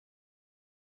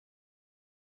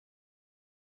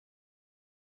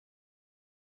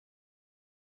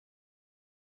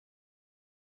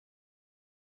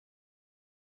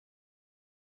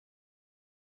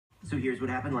So here's what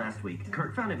happened last week.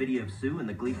 Kurt found a video of Sue and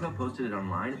the Glee Club posted it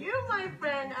online. You, my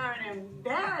friend, are an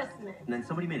embarrassment. And then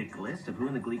somebody made a list of who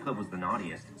in the Glee Club was the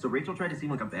naughtiest. So Rachel tried to seem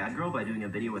like a bad girl by doing a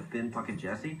video with Finn, Puck, and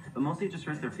Jesse, but mostly it just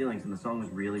hurt their feelings and the song was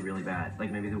really, really bad.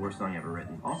 Like maybe the worst song ever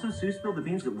written. Also, Sue spilled the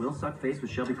beans that Will sucked face with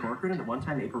Shelby Corcoran, and at one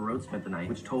time April Rhodes spent the night,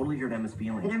 which totally hurt Emma's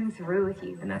feelings. And I'm through with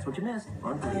you. And that's what you missed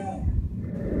on Glee.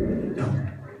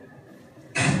 Don't.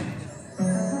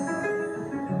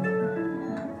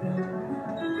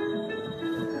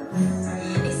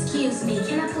 Excuse me,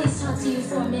 can I please talk to you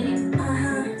for a minute?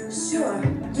 Sure.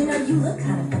 You know, you look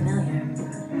kind of familiar.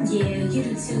 Yeah, you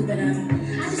do too, but I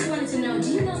just wanted to know,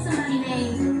 do you know somebody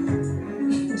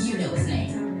named... You know his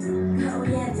name. Oh,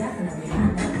 yeah, definitely. I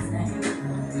know his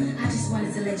name. I just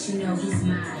wanted to let you know he's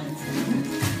mine.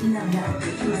 No,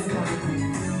 he's not.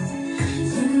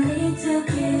 You need to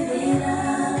give it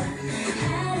up.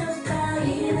 Had about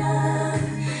enough.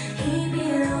 He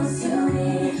belongs to me.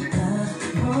 The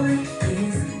boy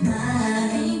is mine. I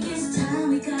think it's time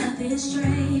we got this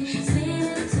straight.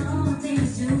 Spend all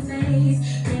things to face.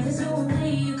 There is no way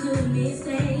you could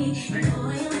mistake.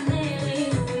 Boy, I'm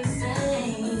married, you say.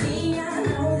 See, I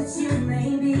know that you may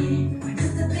be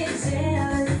just a bit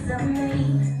jealous of me.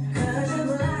 'Cause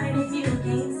you're blind if you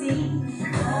can't see.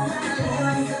 All I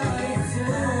want is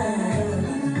true.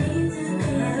 Need to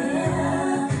give it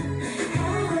up.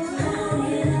 Have about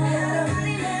enough.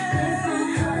 It's my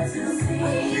heart to see.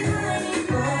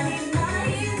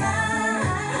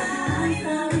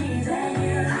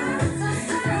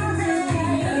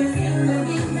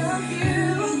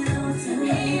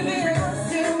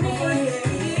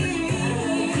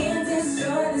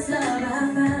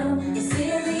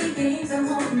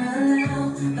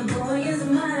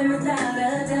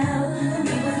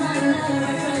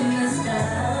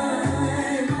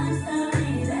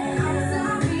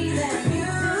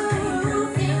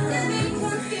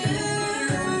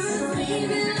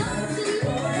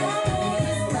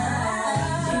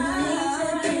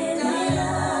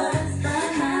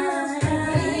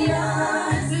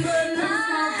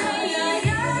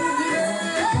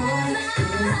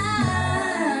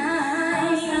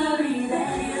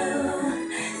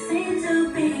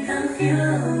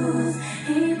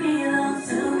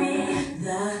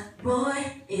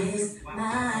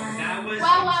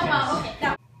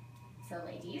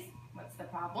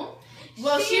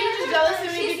 Well, she was just jealous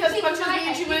of me because Punch was me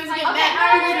and she wanted to get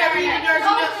mad.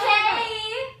 Okay.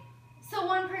 So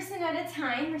one person at a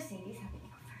time. Mercedes, how about you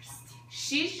go first?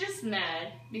 She's just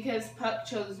mad because Puck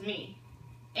chose me.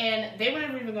 And they were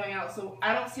never even going out, so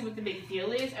I don't see what the big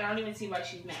deal is, and I don't even see why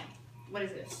she's mad. What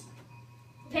is this?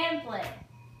 Pamphlet.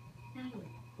 You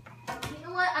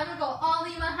know what? I'm gonna go all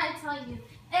in and tell you.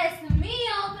 Es mi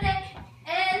hombre.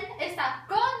 Él está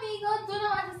conmigo. Tú no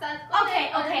vas a estar con él.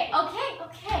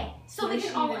 Okay. So What we did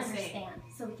can she all even say? understand.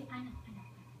 So we can. I know.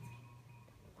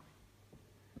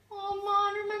 Oh,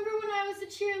 Mom, remember when I was a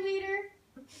cheerleader?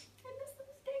 I miss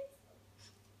those days.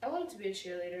 I wanted to be a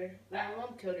cheerleader. My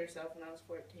mom killed herself when I was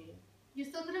 14. You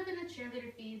still could have been a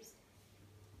cheerleader, Phoebes.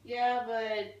 Yeah,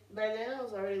 but by then I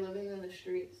was already living in the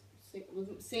streets,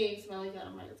 singing Smelly Cat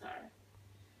on my guitar.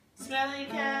 Smelly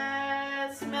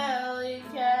cat,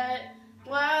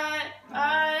 what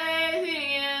are they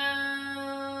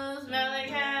thinking? Smelly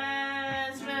cat,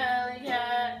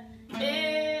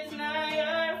 it's not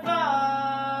your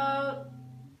fault.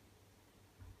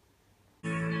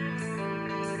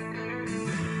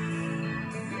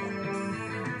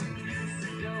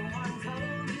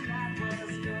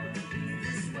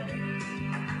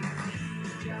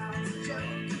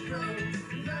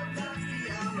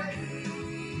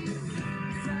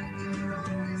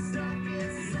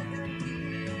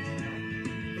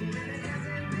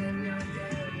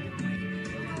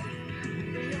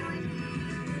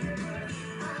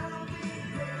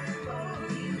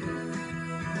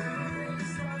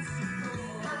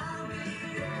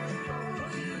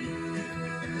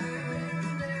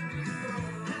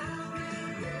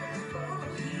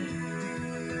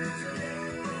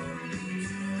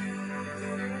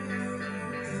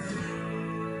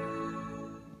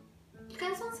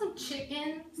 Some chicken,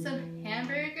 some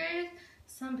hamburgers,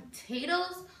 some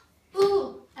potatoes.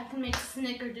 Ooh, I can make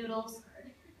snickerdoodles.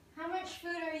 How much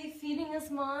food are you feeding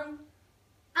us, Mom?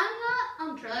 I'm not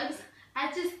on drugs.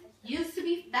 I just used to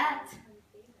be fat.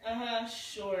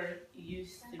 Sure,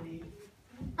 used to be.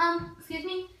 Excuse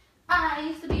me? I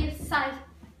used to be a size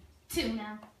 2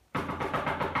 now.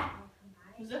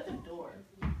 Was that the door?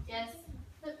 Yes,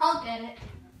 but I'll get it.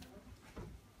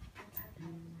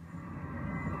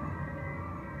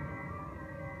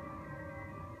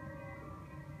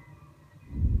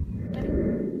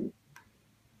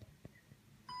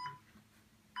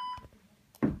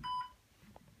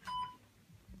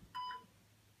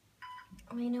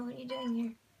 Elena, what are you doing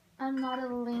here? I'm not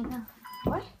Elena.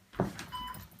 What?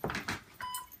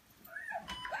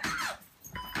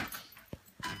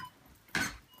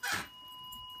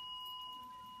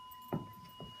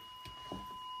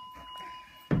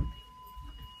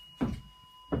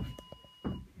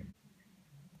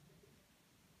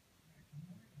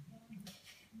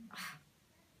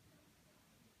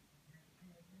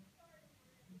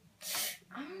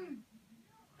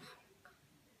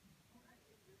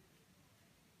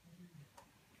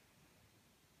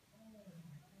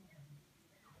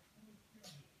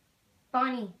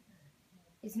 Bonnie,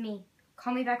 it's me.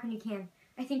 Call me back when you can.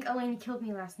 I think Elena killed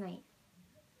me last night.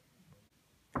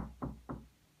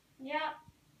 Yeah.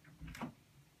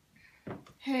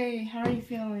 Hey, how are you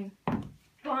feeling?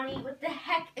 Bonnie, what the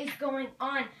heck is going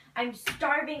on? I'm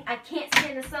starving, I can't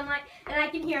stand the sunlight, and I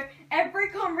can hear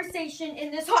every conversation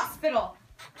in this hospital.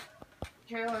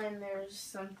 Caroline, there's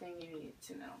something you need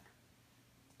to know.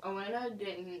 Elena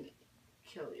didn't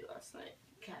kill you last night.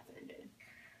 Catherine did.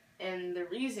 And the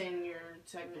reason you're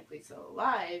technically still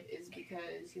alive is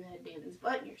because you had Damon's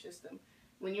blood in your system.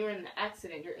 When you were in the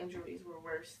accident, your injuries were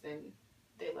worse than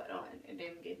they let on. And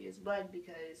Damon gave you his blood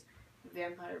because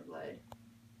vampire blood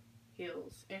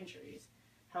heals injuries.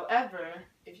 However,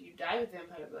 if you die with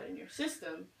vampire blood in your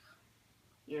system,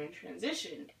 you're in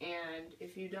transition. And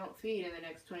if you don't feed in the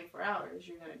next 24 hours,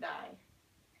 you're going to die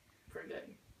for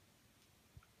good.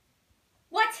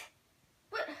 What?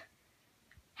 What?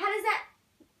 How does that...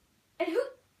 And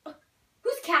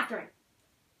who's Catherine?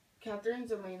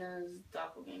 Catherine's Elena's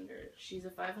doppelganger. She's a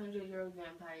 500-year-old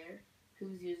vampire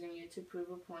who's using you to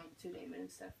prove a point to Damon and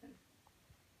Stefan.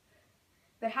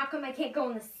 But how come I can't go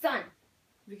in the sun?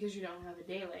 Because you don't have a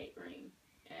daylight ring.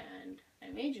 And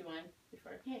I made you one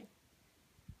before I came.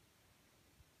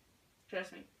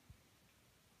 Trust me.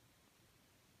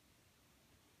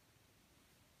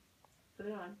 Put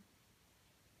it on.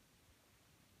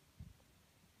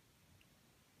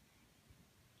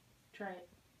 Try it.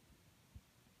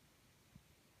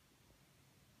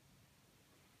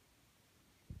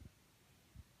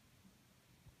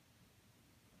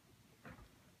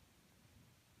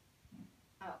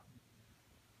 Oh.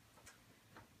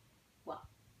 Well.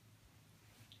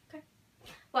 Okay.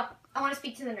 Well, I want to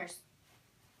speak to the nurse.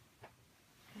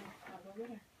 I'll go get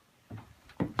her.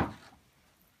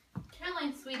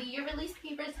 Caroline, sweetie, your release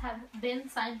papers have been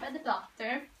signed by the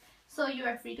doctor, so you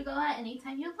are free to go at any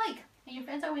time you like. And your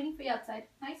friends are waiting for you outside.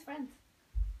 Nice friends.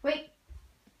 Wait.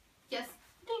 Yes.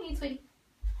 What do you need, sweetie?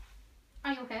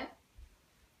 Are you okay?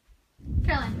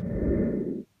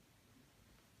 Caroline.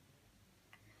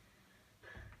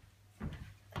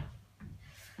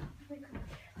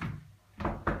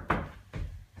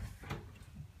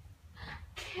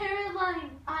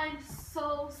 Caroline, I'm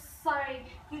so sorry.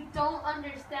 You don't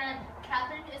understand.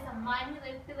 Catherine is a mind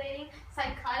manipulating,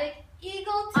 psychotic,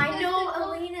 egotistic. I know,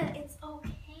 Elena. It's okay.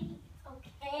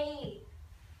 Okay.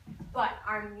 But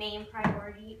our main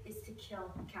priority is to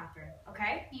kill Catherine,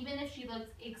 okay? Even if she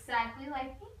looks exactly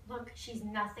like me. Look, she's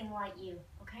nothing like you,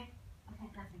 okay? Okay,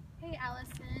 nothing. Hey,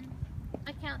 Allison.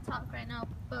 I can't talk right now,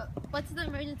 but what's the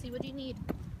emergency? What do you need?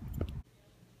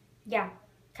 Yeah,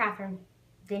 Catherine.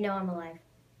 They know I'm alive.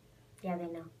 Yeah, they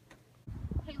know.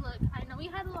 Hey, look, I know we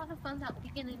had a lot of fun that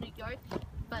weekend in New York,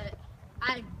 but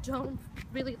I don't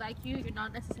really like you. You're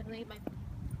not necessarily my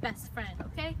best friend,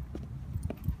 okay?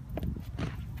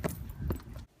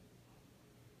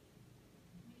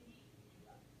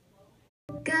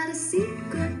 Got a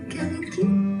secret, can you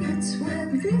keep it? Swear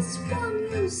this one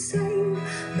you say.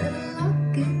 Better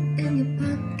lock it in your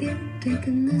pocket.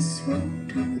 Taking this one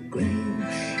to the grave.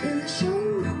 In the show,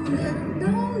 let it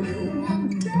know you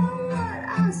won't tell what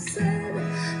I said.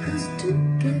 Cause two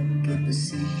can't keep a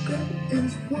secret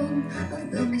if one of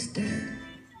them is dead.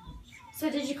 So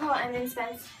did you call Ann and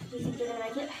Spence? Do you think they're gonna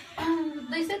make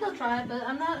it? They said they'll try, but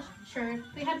I'm not sure.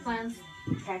 We had plans.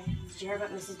 Okay. Did you hear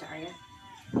about Mrs. Daria?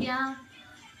 Yeah.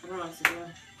 I don't know what to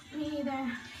do. Me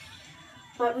either.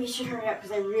 But we should hurry up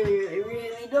because I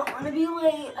really don't want to be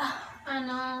late. I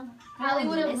know. Oh, Allie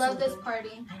would have loved this listen.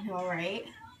 party. I know, right?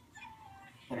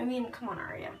 But I mean, come on,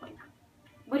 Aria. Like,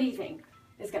 what do you think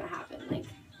is gonna happen? Like,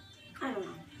 I don't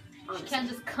know. She Honestly. can't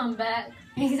just come back.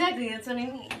 Exactly, that's what I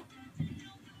mean.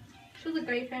 She was a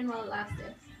great friend while it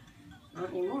lasted.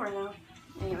 Not anymore, though.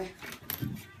 Anyway,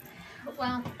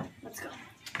 Well, let's go.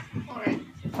 alright.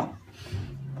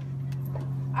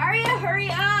 Aria, hurry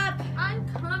up! I'm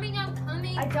coming.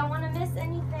 I don't want to miss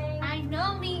anything. I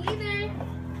know, me either.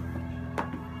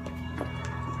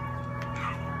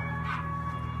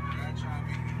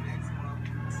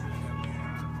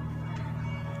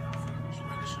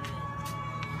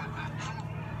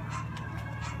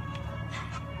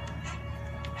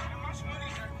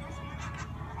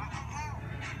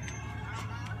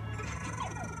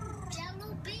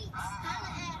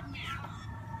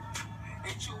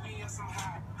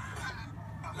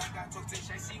 Like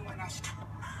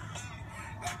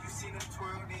you seen him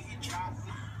twirl, then he drop.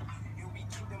 And we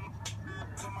keep them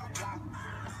to my block.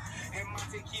 And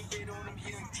Monte keep it on him,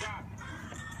 he done drop.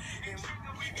 And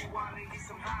we be wildin', get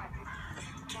some hot.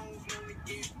 Tones known to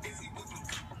get busy with them.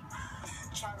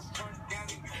 Try to run down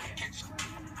and catch.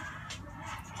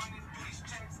 Running through these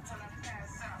checks till I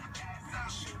pass out.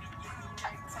 Shoot it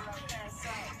right till I pass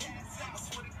out. I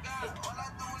swear to God, all I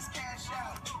do is cash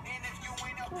out. And if you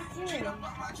ain't up, get up on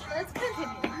my track. Let's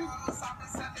continue.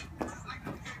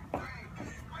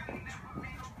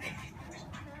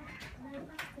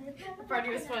 The party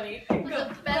was funny.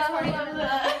 The best party ever.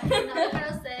 Another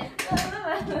girl sick.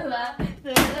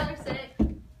 Another sick.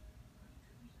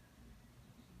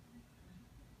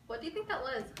 What do you think that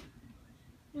was?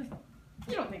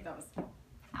 You don't think that was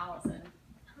Allison?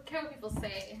 I don't care what people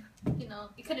say. You know,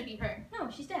 it couldn't be her. No,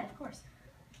 she's dead, of course.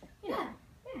 Yeah.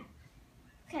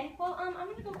 Okay, well, I'm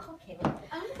gonna go call Caleb.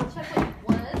 I'm gonna go check with